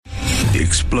The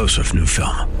explosive new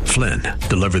film, Flynn,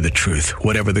 deliver the truth,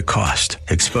 whatever the cost,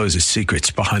 exposes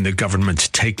secrets behind the government's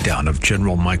takedown of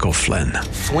General Michael Flynn.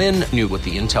 Flynn knew what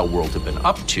the intel world had been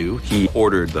up to. He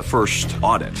ordered the first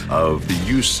audit of the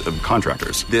use of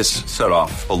contractors. This set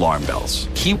off alarm bells.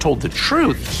 He told the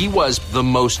truth. He was the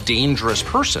most dangerous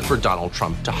person for Donald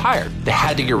Trump to hire. They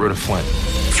had to get rid of Flynn.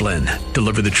 Flynn,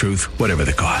 deliver the truth, whatever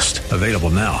the cost. Available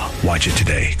now. Watch it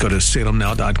today. Go to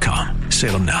salemnow.com.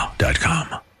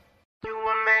 salemnow.com. You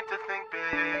were made to think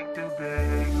big, too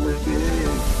big, big.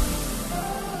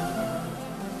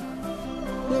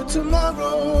 But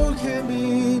tomorrow can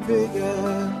be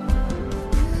bigger.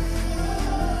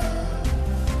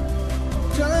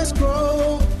 Just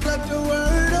grow, let the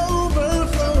word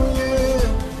overflow, yeah.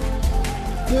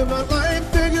 Live a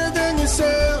life bigger than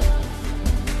yourself.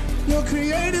 You're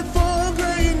created for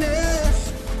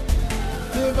greatness.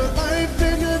 Live a life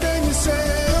bigger than yourself.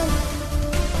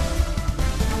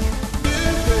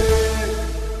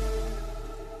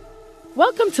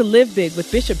 Welcome to Live Big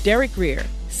with Bishop Derek Grier,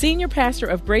 Senior Pastor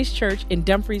of Grace Church in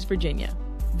Dumfries, Virginia.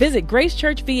 Visit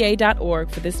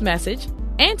gracechurchva.org for this message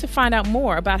and to find out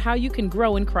more about how you can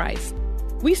grow in Christ.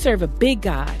 We serve a big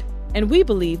God, and we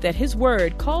believe that His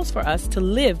Word calls for us to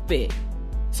live big.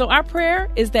 So our prayer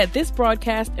is that this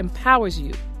broadcast empowers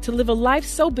you to live a life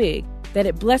so big that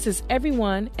it blesses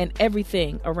everyone and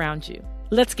everything around you.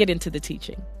 Let's get into the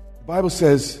teaching. The Bible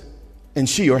says, and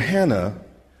she, or Hannah,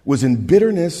 was in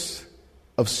bitterness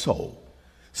of soul.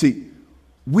 See,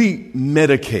 we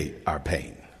medicate our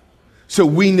pain, so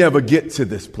we never get to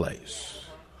this place.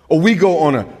 Or we go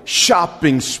on a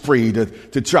shopping spree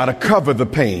to try to cover the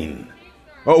pain.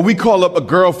 Or we call up a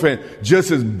girlfriend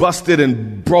just as busted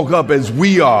and broke up as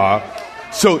we are,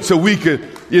 so we could,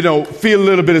 feel a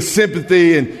little bit of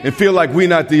sympathy and feel like we're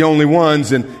not the only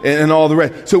ones and all the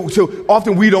rest. So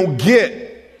often we don't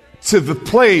get to the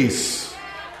place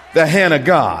that Hannah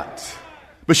got.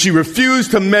 But she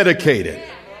refused to medicate it.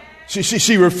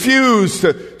 She refused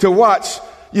to watch,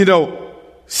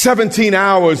 17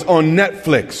 hours on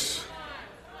Netflix.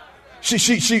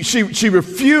 She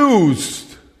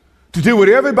refused to do what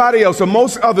everybody else or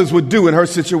most others would do in her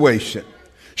situation.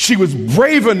 She was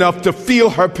brave enough to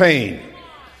feel her pain.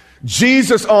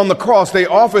 Jesus on the cross, they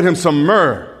offered him some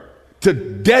myrrh to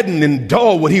deaden and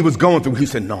dull what he was going through. He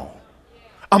said, no,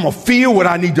 I'm going to feel what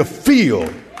I need to feel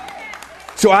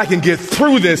so I can get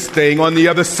through this thing on the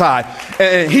other side.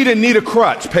 And he didn't need a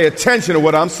crutch. Pay attention to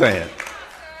what I'm saying.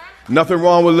 Nothing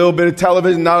wrong with a little bit of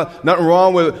television, nothing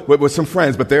wrong with some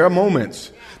friends, but there are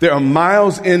moments, there are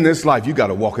miles in this life you got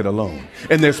to walk it alone.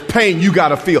 And there's pain you got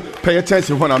to feel. Pay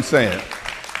attention to what I'm saying.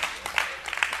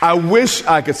 I wish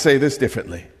I could say this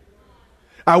differently.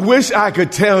 I wish I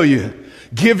could tell you,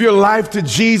 give your life to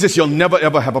Jesus, you'll never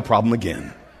ever have a problem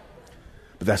again.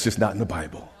 But that's just not in the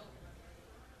Bible.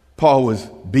 Paul was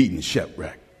beaten,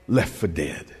 shipwrecked, left for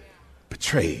dead,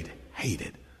 betrayed,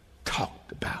 hated,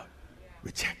 talked about,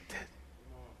 rejected.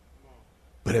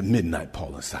 But at midnight,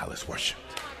 Paul and Silas worshiped.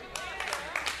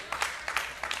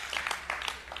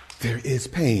 There is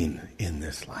pain in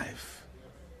this life.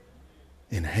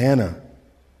 And Hannah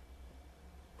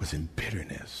was in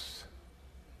bitterness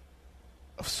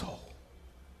of soul.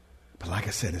 But like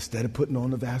I said, instead of putting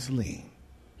on the Vaseline,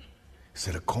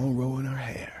 instead of cornrow in her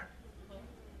hair,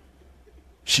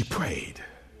 she prayed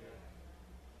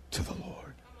to the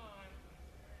Lord.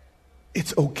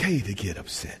 It's okay to get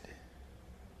upset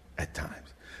at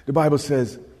times. The Bible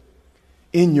says,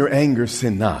 in your anger,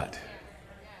 sin not.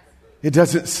 It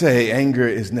doesn't say anger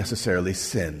is necessarily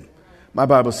sin. My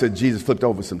Bible said Jesus flipped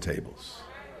over some tables.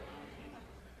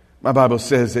 My Bible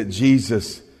says that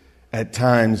Jesus at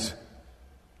times,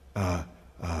 the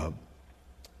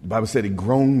Bible said he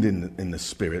groaned in the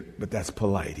spirit, but that's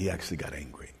polite. He actually got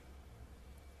angry.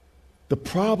 The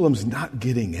problem's not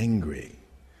getting angry.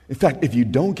 In fact, if you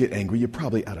don't get angry, you're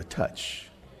probably out of touch.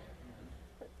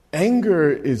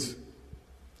 Anger is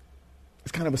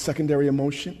kind of a secondary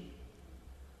emotion.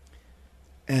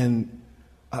 And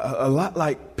a lot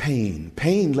like pain.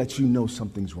 Pain lets you know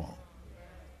something's wrong.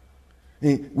 I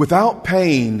mean, without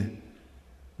pain,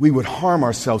 we would harm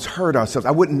ourselves, hurt ourselves.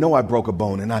 I wouldn't know I broke a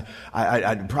bone, and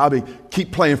I'd probably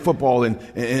keep playing football and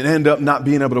end up not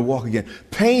being able to walk again.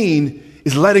 Pain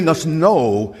is letting us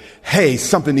know, hey,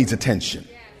 something needs attention.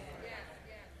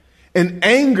 And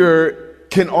anger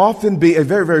can often be a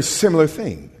very, very similar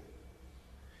thing.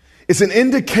 It's an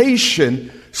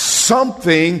indication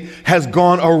something has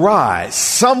gone awry.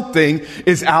 Something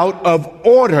is out of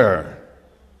order.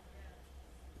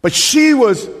 But she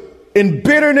was in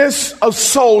bitterness of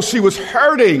soul. She was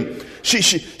hurting.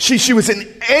 She was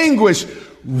in anguish,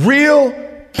 real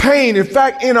pain, in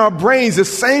fact, in our brains, the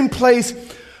same place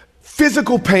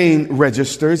physical pain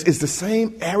registers is the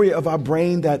same area of our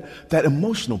brain that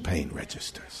emotional pain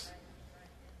registers.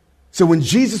 So when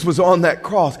Jesus was on that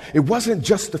cross, it wasn't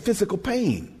just the physical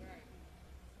pain.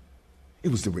 It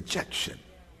was the rejection.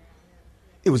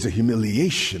 It was the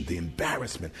humiliation, the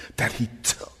embarrassment that he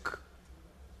took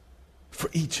for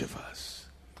each of us.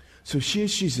 So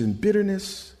she's in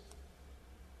bitterness,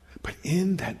 but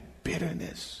in that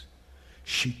bitterness,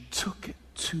 she took it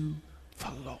to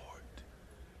the Lord.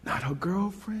 Not her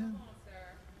girlfriend,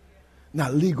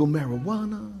 not legal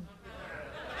marijuana.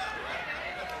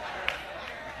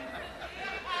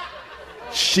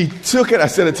 She took it, I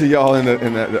said it to y'all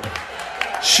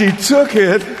she took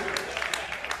it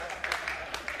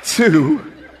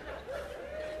to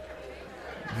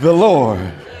the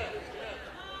Lord.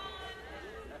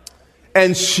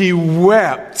 And she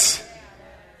wept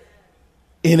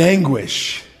in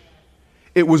anguish.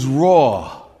 It was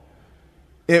raw.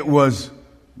 It was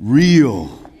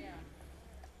real.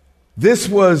 This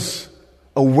was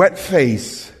a wet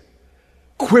face,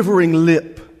 quivering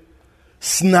lip,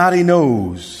 snotty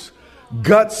nose,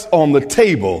 guts on the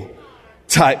table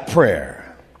type prayer.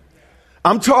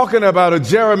 I'm talking about a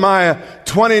Jeremiah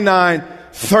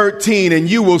 29:13, and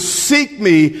you will seek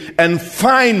me and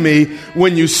find me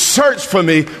when you search for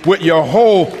me with your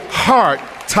whole heart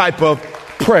type of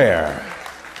prayer.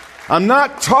 I'm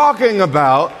not talking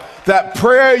about that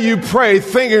prayer you pray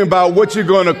thinking about what you're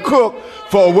going to cook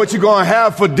for, what you're going to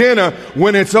have for dinner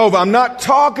when it's over. I'm not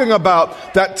talking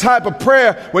about that type of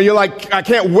prayer when you're like, I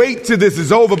can't wait till this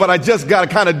is over, but I just got to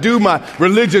kind of do my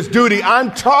religious duty.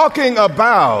 I'm talking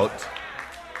about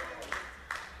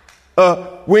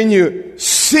when you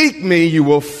seek me, you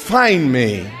will find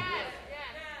me.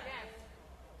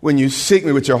 When you seek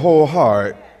me with your whole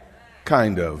heart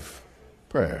kind of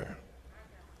prayer.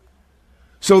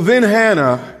 So then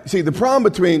Hannah, see, the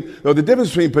difference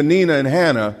between Peninnah and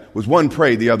Hannah was one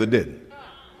prayed, the other didn't.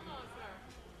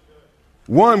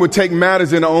 One would take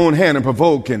matters in her own hand and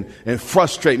provoke and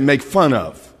frustrate and make fun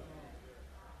of.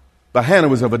 But Hannah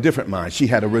was of a different mind. She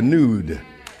had a renewed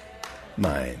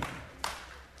mind.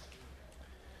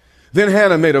 Then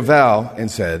Hannah made a vow and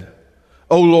said,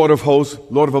 O Lord of hosts,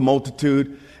 Lord of a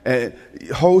multitude,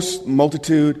 hosts,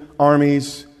 multitude,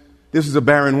 armies. This is a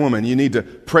barren woman. You need to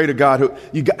pray to God.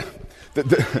 If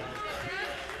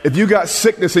you got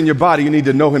sickness in your body, you need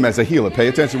to know him as a healer. Pay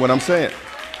attention to what I'm saying.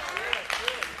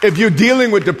 If you're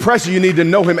dealing with depression, you need to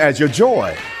know him as your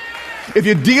joy. If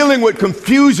you're dealing with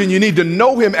confusion, you need to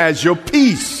know him as your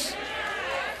peace.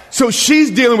 So she's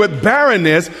dealing with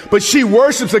barrenness, but she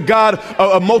worships a God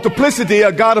of multiplicity, a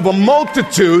God of a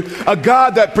multitude, a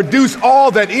God that produced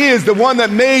all that is, the one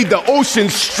that made the ocean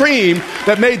stream,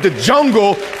 that made the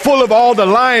jungle full of all the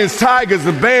lions, tigers,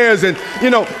 the bears, and,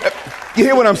 you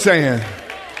hear what I'm saying?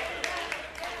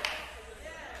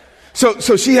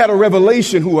 So she had a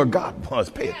revelation who her God was.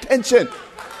 Pay attention.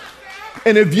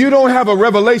 And if you don't have a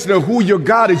revelation of who your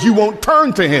God is, you won't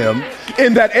turn to him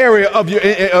in that area of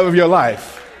your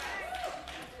life.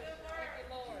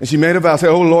 And she made a vow, say,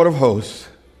 oh, Lord of hosts,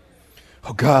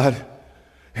 oh, God,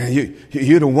 and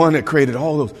you're the one that created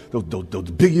all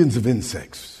those billions of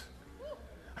insects.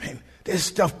 I mean, there's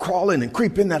stuff crawling and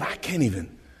creeping that I can't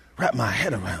even wrap my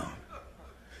head around.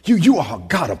 You are a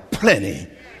God of plenty.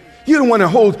 You're the one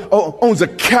that owns a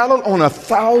cattle on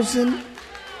 1,000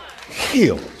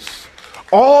 hills.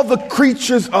 All the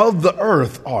creatures of the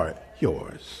earth are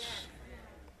yours.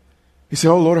 He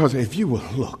said, oh, Lord of hosts, if you will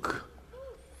look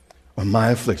on my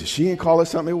affliction. She didn't call it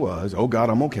something it was. Oh, God,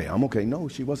 I'm okay. I'm okay. No,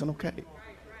 she wasn't okay.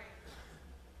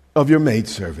 Of your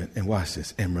maidservant, and watch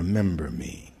this, and remember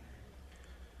me.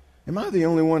 Am I the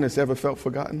only one that's ever felt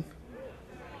forgotten?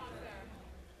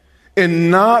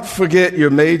 And not forget your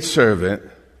maidservant,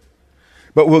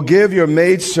 but will give your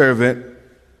maidservant,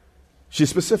 she's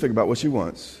specific about what she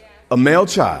wants, a male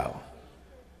child.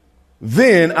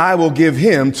 Then I will give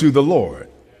him to the Lord.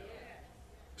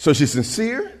 So she's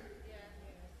sincere.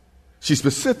 She's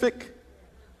specific,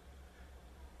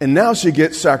 and now she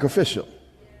gets sacrificial.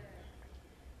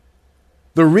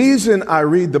 The reason I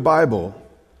read the Bible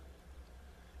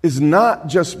is not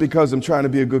just because I'm trying to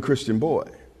be a good Christian boy.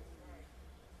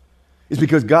 It's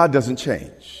because God doesn't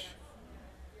change.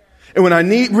 And when I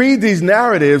read these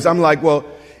narratives, I'm like, well,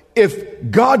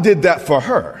 if God did that for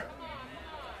her,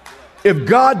 if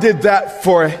God did that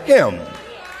for him,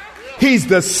 he's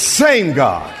the same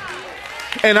God.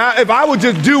 And if I would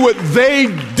just do what they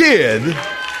did,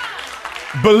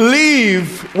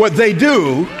 believe what they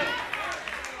do,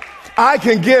 I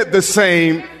can get the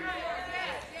same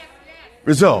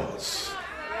results.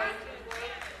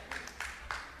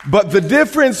 But the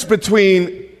difference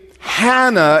between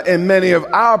Hannah and many of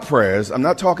our prayers, I'm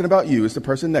not talking about you, it's the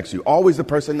person next to you, always the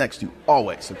person next to you,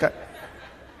 always, okay?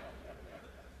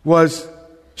 Was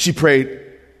she prayed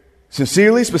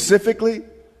sincerely, specifically,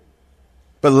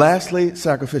 but lastly,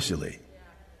 sacrificially.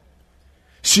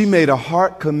 She made a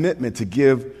heart commitment to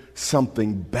give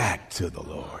something back to the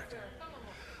Lord.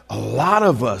 A lot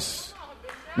of us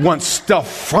want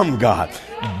stuff from God.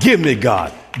 Give me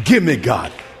God, give me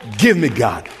God, give me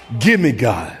God, give me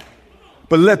God.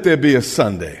 But let there be a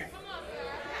Sunday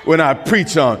when I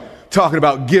preach on talking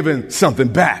about giving something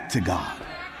back to God.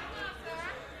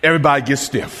 Everybody gets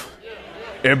stiff.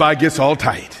 Everybody gets all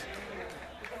tight.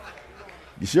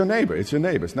 It's your neighbor. It's your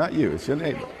neighbor. It's not you. It's your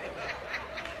neighbor.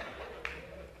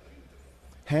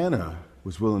 Hannah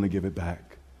was willing to give it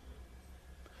back.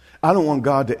 I don't want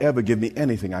God to ever give me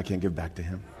anything I can't give back to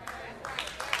him.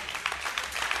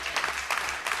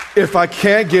 If I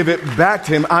can't give it back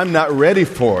to him, I'm not ready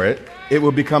for it. It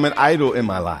will become an idol in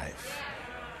my life.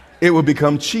 It will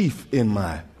become chief in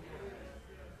my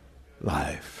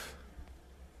life.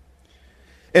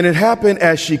 And it happened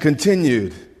as she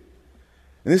continued.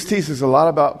 And this teaches us a lot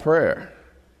about prayer.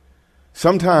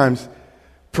 Sometimes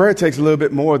prayer takes a little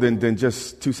bit more than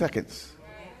just 2 seconds.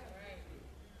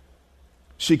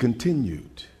 She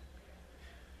continued.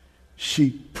 She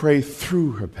prayed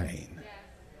through her pain.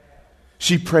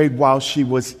 She prayed while she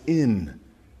was in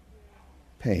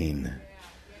pain.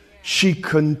 She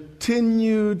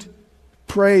continued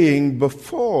praying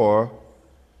before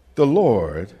the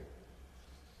Lord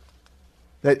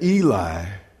that Eli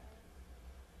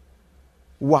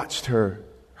watched her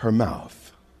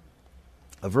mouth.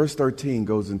 Verse 13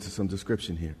 goes into some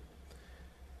description here.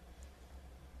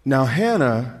 Now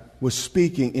Hannah was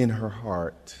speaking in her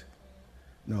heart.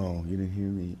 No, you didn't hear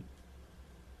me.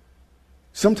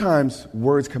 Sometimes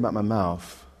words come out my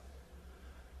mouth,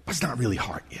 but it's not really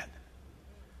heart yet.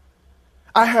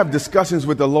 I have discussions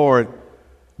with the Lord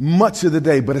much of the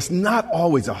day, but it's not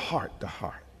always a heart to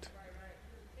heart.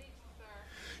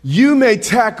 You may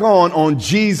tack on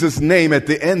Jesus' name at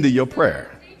the end of your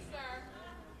prayer.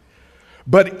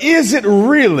 But is it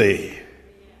really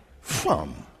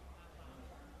from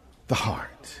the heart?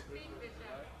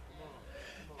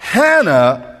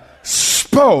 Hannah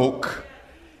spoke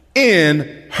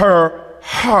in her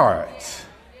heart.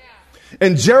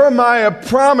 And Jeremiah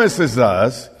promises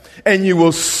us, and you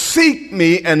will seek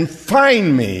me and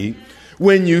find me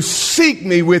when you seek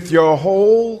me with your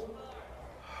whole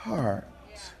heart.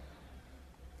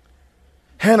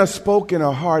 Hannah spoke in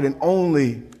her heart, and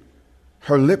only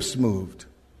her lips moved,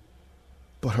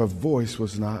 but her voice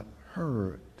was not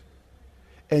heard.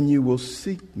 And you will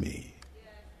seek me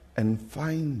and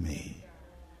find me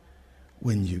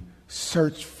when you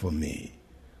search for me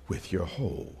with your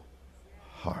whole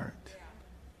heart.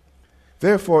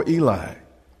 Therefore, Eli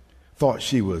thought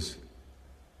she was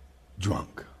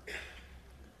drunk.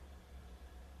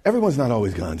 Everyone's not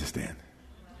always going to understand.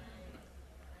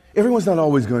 Everyone's not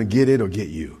always going to get it or get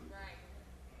you.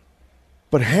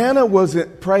 But Hannah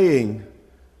wasn't praying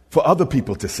for other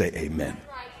people to say amen.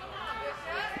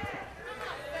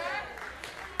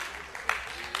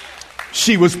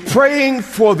 She was praying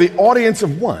for the audience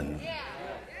of one.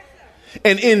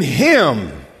 And in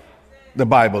him, the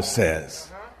Bible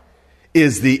says,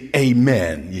 is the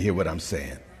amen. You hear what I'm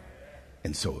saying?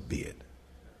 And so it be it.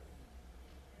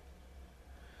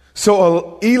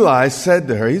 So Eli said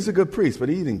to her, he's a good priest, but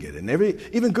he didn't get it. And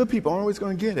even good people aren't always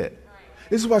going to get it.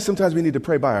 This is why sometimes we need to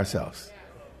pray by ourselves.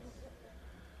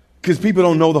 Because people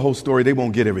don't know the whole story. They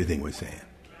won't get everything we're saying.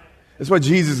 That's why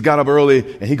Jesus got up early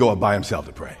and he go up by himself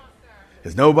to pray.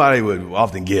 Because nobody would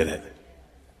often get it.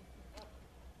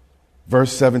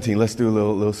 Verse 17, let's do a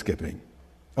little skipping.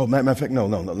 Oh, matter of fact, no,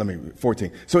 let me,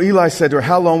 14. So Eli said to her,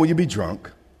 how long will you be drunk?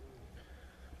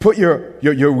 Put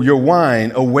your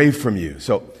wine away from you.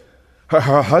 So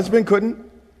her husband couldn't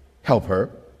help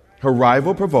her. Her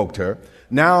rival provoked her.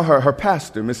 Now her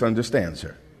pastor misunderstands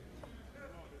her.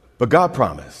 But God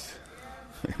promised,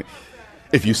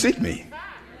 if you seek me,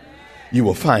 you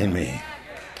will find me.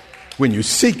 When you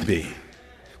seek me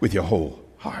with your whole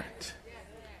heart.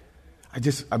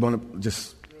 I want to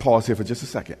just pause here for just a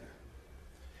second.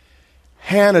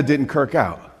 Hannah didn't kirk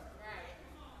out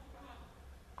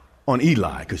on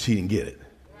Eli because she didn't get it.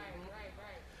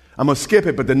 I'm going to skip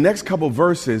it, but the next couple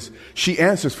verses, she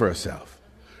answers for herself.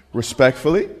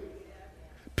 Respectfully,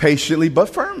 patiently, but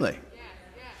firmly.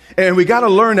 And we got to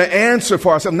learn to answer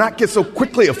for ourselves, not get so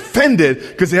quickly offended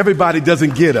because everybody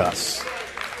doesn't get us.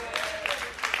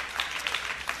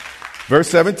 Verse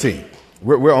 17.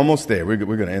 We're almost there. We're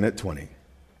going to end at 20.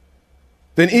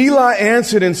 Then Eli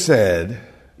answered and said,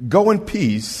 Go in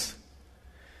peace,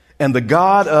 and the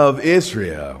God of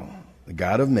Israel, the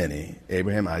God of many,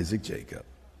 Abraham, Isaac, Jacob,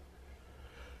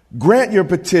 grant your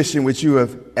petition which you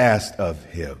have asked of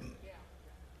him.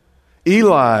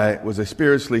 Eli was a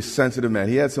spiritually sensitive man.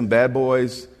 He had some bad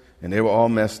boys, and they were all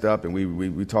messed up, and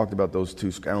we talked about those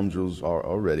two scoundrels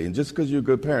already. And just because you're a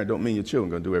good parent don't mean your children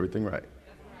are going to do everything right.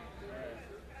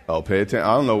 Oh, pay attention.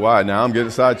 I don't know why. Now I'm getting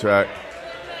sidetracked.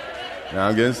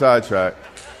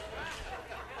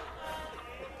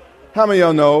 How many of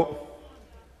y'all know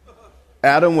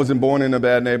Adam wasn't born in a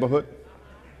bad neighborhood?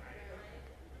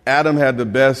 Adam had the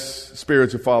best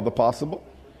spiritual father possible,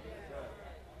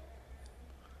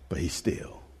 but he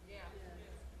still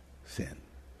sinned.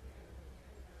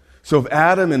 So if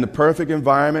Adam in the perfect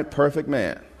environment, perfect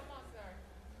man,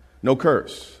 no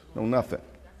curse, no nothing.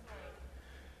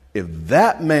 If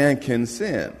that man can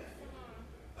sin,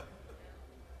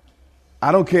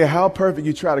 I don't care how perfect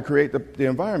you try to create the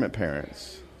environment,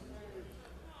 parents.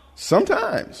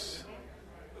 Sometimes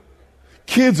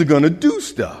kids are going to do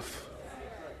stuff.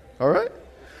 All right?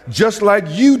 Just like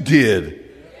you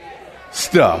did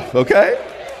stuff, okay?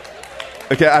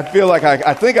 Okay, I feel like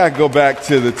I think I go back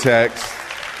to the text.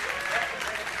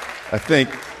 I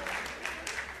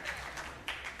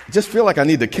just feel like I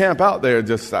need to camp out there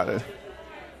just started.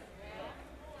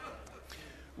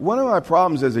 One of my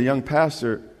problems as a young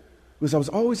pastor was I was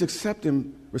always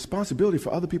accepting responsibility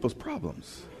for other people's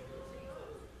problems.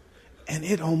 And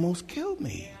it almost killed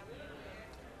me.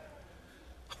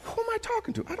 Who am I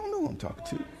talking to? I don't know who I'm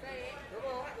talking to.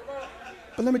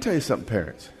 But let me tell you something,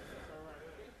 parents.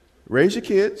 Raise your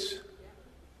kids,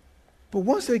 but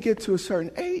once they get to a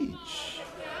certain age,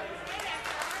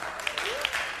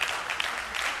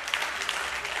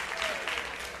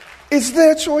 it's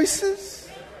their choices.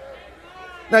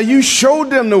 Now, you showed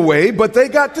them the way, but they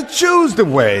got to choose the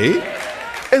way.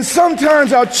 And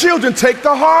sometimes our children take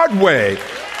the hard way.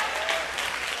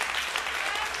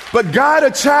 But guide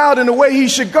a child in the way he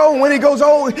should go. When he goes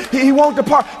old, he won't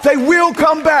depart. They will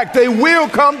come back. They will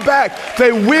come back.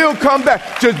 They will come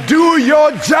back. Just do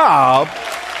your job.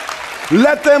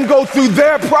 Let them go through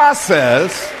their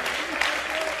process.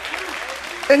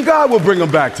 And God will bring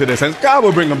them back to this. And God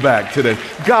will bring them back to this.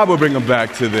 God will bring them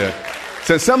back to this.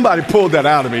 Since somebody pulled that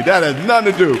out of me, that has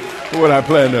nothing to do with what I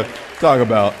plan to talk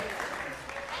about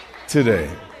today.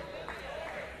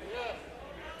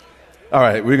 All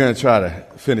right, we're going to try to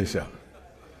finish up.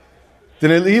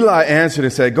 Then Eli answered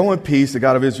and said, go in peace, the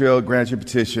God of Israel grant your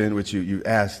petition, which you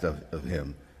asked of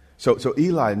him. So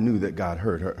Eli knew that God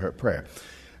heard her prayer.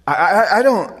 I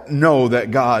don't know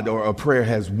that God or a prayer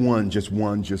has just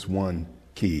one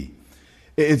key.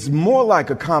 It's more like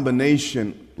a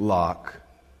combination lock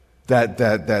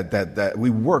that we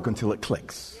work until it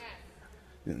clicks.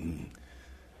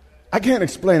 I can't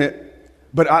explain it.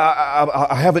 But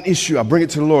I have an issue. I bring it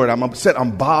to the Lord. I'm upset.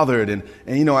 I'm bothered. And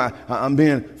you know, I'm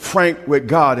being frank with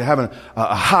God and having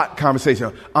a hot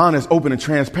conversation, honest, open, and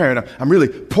transparent. I'm really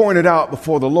pouring it out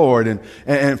before the Lord.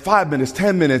 And 5 minutes,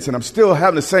 10 minutes, and I'm still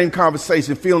having the same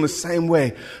conversation, feeling the same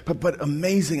way. But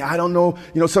amazing. I don't know.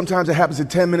 You know, sometimes it happens in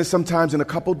 10 minutes, sometimes in a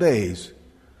couple days.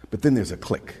 But then there's a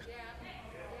click.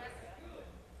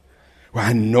 Where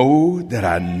I know that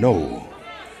I know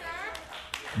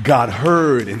God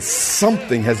heard and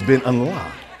something has been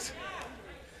unlocked.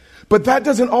 But that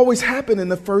doesn't always happen in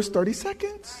the first 30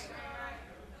 seconds.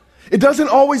 It doesn't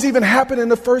always even happen in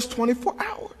the first 24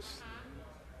 hours.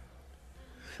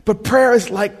 But prayer is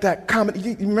like that common.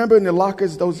 You remember in the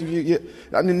lockers, those of you,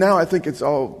 I mean, now I think it's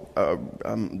all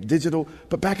digital.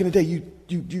 But back in the day,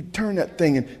 you turn that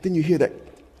thing and then you hear that.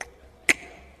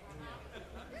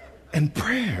 And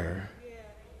prayer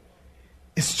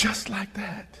is just like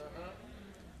that.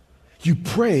 You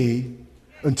pray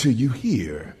until you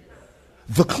hear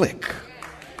the click.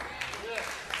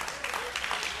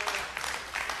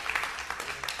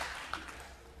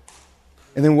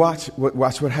 And then watch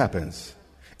what happens.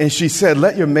 And she said,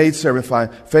 let your maidservant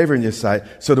find favor in your sight.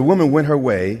 So the woman went her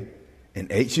way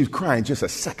and ate. She was crying just a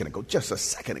second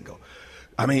ago.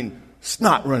 I mean,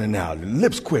 snot running out and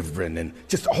lips quivering and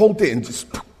just the whole thing. Just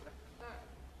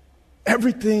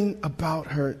everything about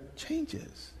her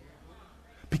changes.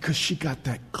 Because she got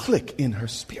that click in her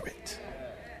spirit.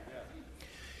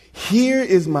 Here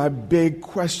is my big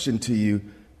question to you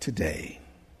today,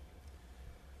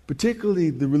 particularly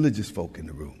the religious folk in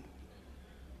the room.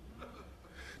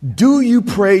 Do you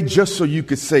pray just so you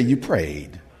could say you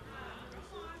prayed?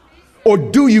 Or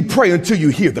do you pray until you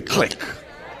hear the click?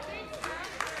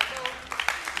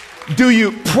 Do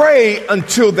you pray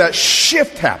until that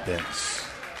shift happens?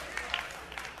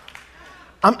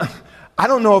 I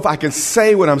don't know if I can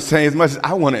say what I'm saying as much as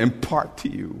I want to impart to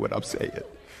you what I'm saying.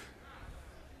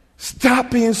 Stop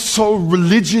being so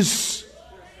religious.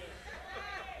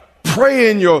 Pray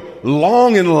in your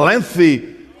long and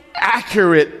lengthy,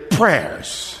 accurate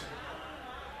prayers.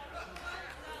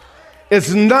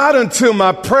 It's not until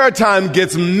my prayer time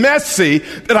gets messy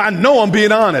that I know I'm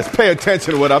being honest. Pay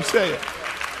attention to what I'm saying.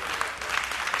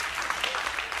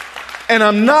 And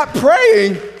I'm not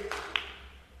praying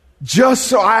just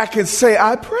so I can say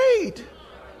I prayed.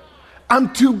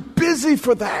 I'm too busy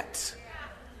for that.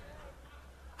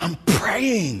 I'm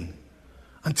praying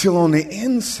until on the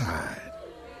inside,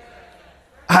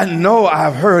 I know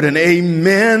I've heard an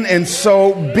amen, and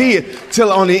so be it.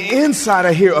 Till on the inside,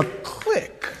 I hear a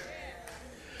click.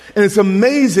 And it's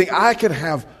amazing. I can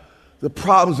have the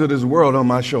problems of this world on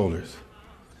my shoulders.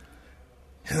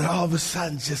 And then all of a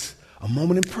sudden, just a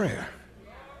moment in prayer.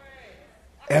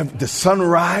 The sun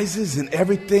rises and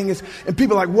everything is, and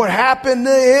people are like, what happened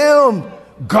to him?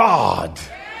 God.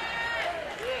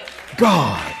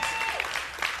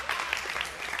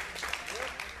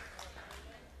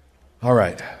 All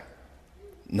right,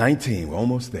 19, we're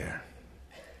almost there.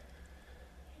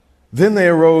 Then they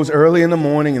arose early in the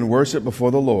morning and worshiped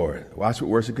before the Lord. Watch what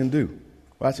worship can do.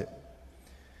 Watch it.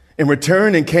 And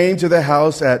returned and came to the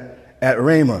house at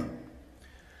Ramah.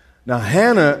 Now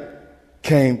Hannah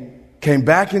came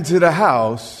back into the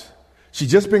house. She'd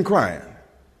just been crying.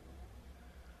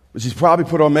 But she's probably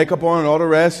put on makeup on and all the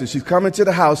rest. And she's coming to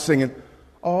the house singing,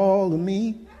 all of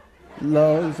me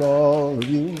loves all of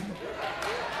you.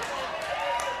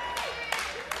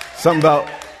 Something about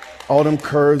all them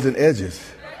curves and edges.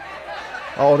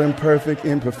 All them perfect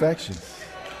imperfections.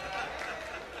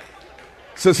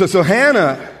 So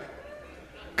Hannah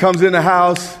comes in the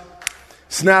house,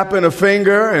 snapping a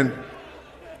finger and a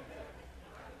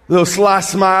little sly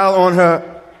smile on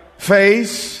her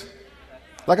face.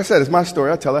 Like I said, it's my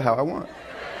story. I tell it how I want.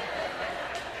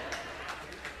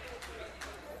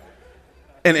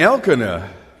 And Elkanah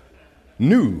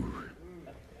knew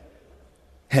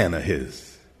Hannah,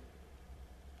 his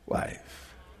wife.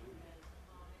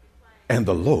 And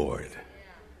the Lord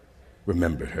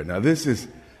remembered her. Now, this is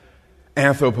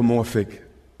anthropomorphic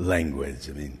language.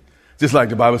 I mean, just like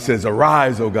the Bible says,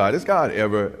 arise, O God. Is God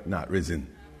ever not risen?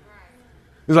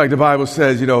 It's like the Bible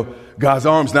says, God's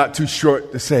arm's not too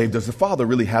short to save. Does the Father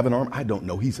really have an arm? I don't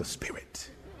know. He's a spirit.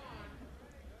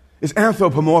 It's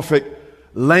anthropomorphic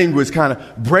language, kind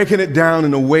of breaking it down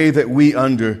in a way that we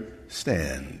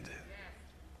understand.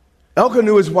 Elkanah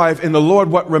knew his wife, and the Lord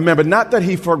remembered. Not that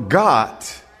he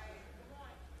forgot,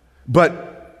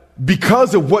 but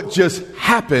because of what just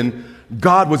happened,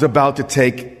 God was about to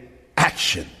take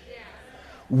action.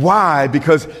 Why?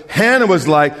 Because Hannah was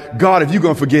like, God, if you're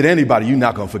going to forget anybody, you're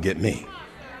not going to forget me.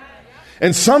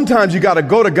 And sometimes you got to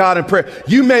go to God in prayer.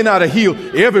 You may not have healed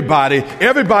everybody.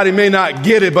 Everybody may not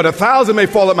get it, but 1,000 may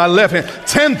fall at my left hand,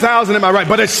 10,000 at my right,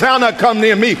 but it shall not come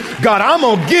near me. God, I'm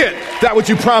going to get that what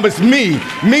you promised me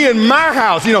and my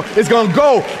house. It's going to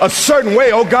go a certain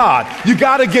way. Oh God, you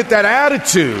got to get that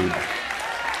attitude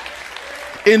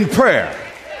in prayer.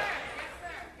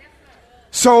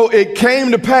 So it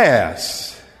came to pass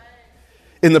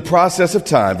in the process of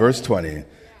time, verse 20,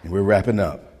 and we're wrapping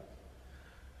up,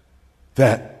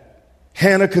 that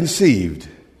Hannah conceived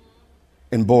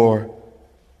and bore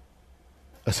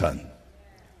a son.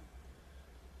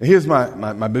 And here's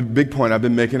my big point. I've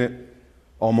been making it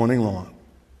all morning long.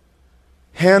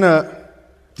 Hannah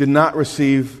did not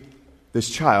receive this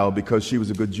child because she was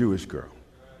a good Jewish girl.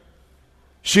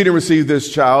 She didn't receive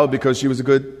this child because she was a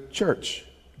good church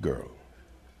girl.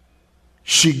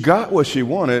 She got what she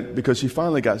wanted because she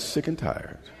finally got sick and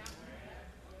tired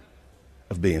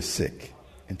of being sick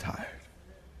and tired.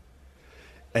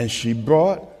 And she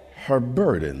brought her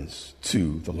burdens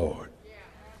to the Lord.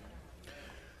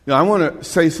 Now, I want to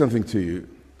say something to you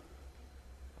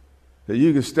that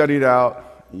you can study it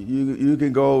out. You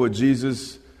can go where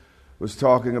Jesus was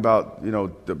talking about,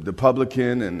 the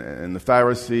publican and the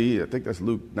Pharisee. I think that's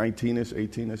Luke 19-ish,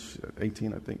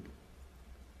 18, I think.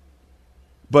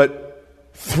 But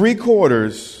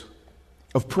 3/4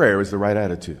 of prayer is the right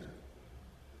attitude.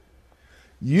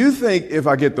 You think if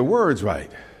I get the words right,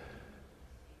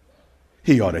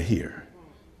 he ought to hear.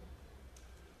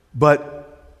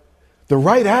 But the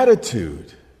right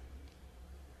attitude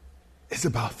is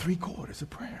about 3/4 of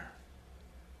prayer.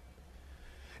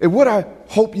 And what I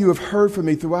hope you have heard from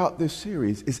me throughout this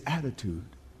series is attitude.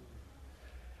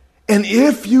 And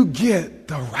if you get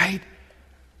the right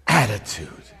attitude,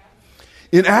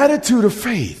 an attitude of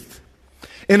faith,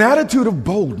 an attitude of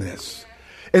boldness,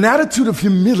 an attitude of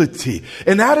humility,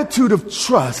 an attitude of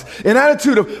trust, an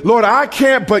attitude of, Lord, I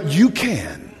can't, but you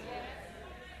can.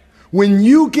 When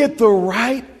you get the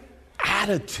right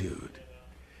attitude,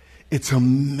 it's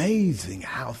amazing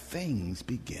how things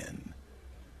begin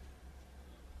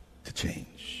to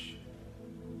change.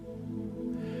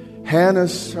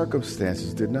 Hannah's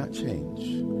circumstances did not change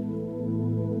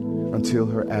until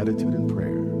her attitude in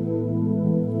prayer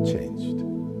changed.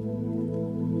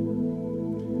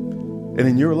 And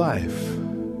in your life,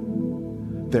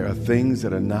 there are things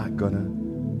that are not going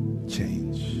to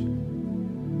change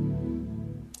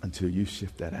until you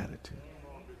shift that attitude.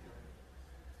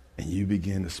 And you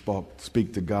begin to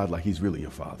speak to God like he's really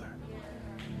your father.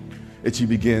 That you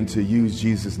begin to use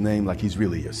Jesus' name like he's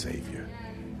really your Savior.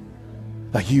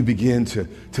 Like you begin to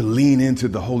lean into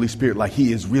the Holy Spirit like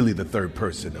he is really the third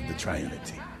person of the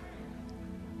Trinity.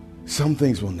 Some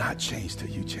things will not change till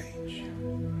you change.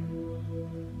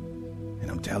 And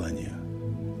I'm telling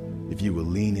you, if you will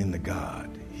lean into God,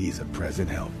 he's a present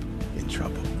help in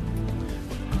trouble.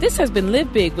 This has been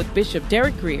Live Big with Bishop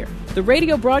Derek Grier, the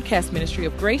radio broadcast ministry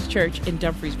of Grace Church in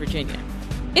Dumfries, Virginia.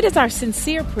 It is our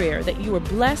sincere prayer that you are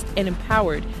blessed and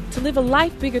empowered to live a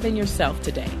life bigger than yourself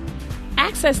today.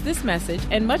 Access this message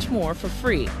and much more for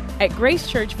free at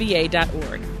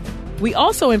gracechurchva.org. We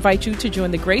also invite you to join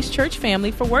the Grace Church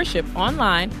family for worship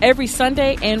online every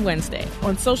Sunday and Wednesday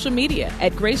on social media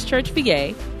at Grace Church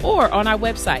VA or on our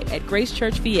website at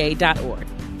gracechurchva.org.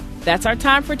 That's our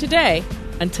time for today.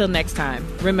 Until next time,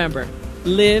 remember,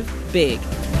 live big.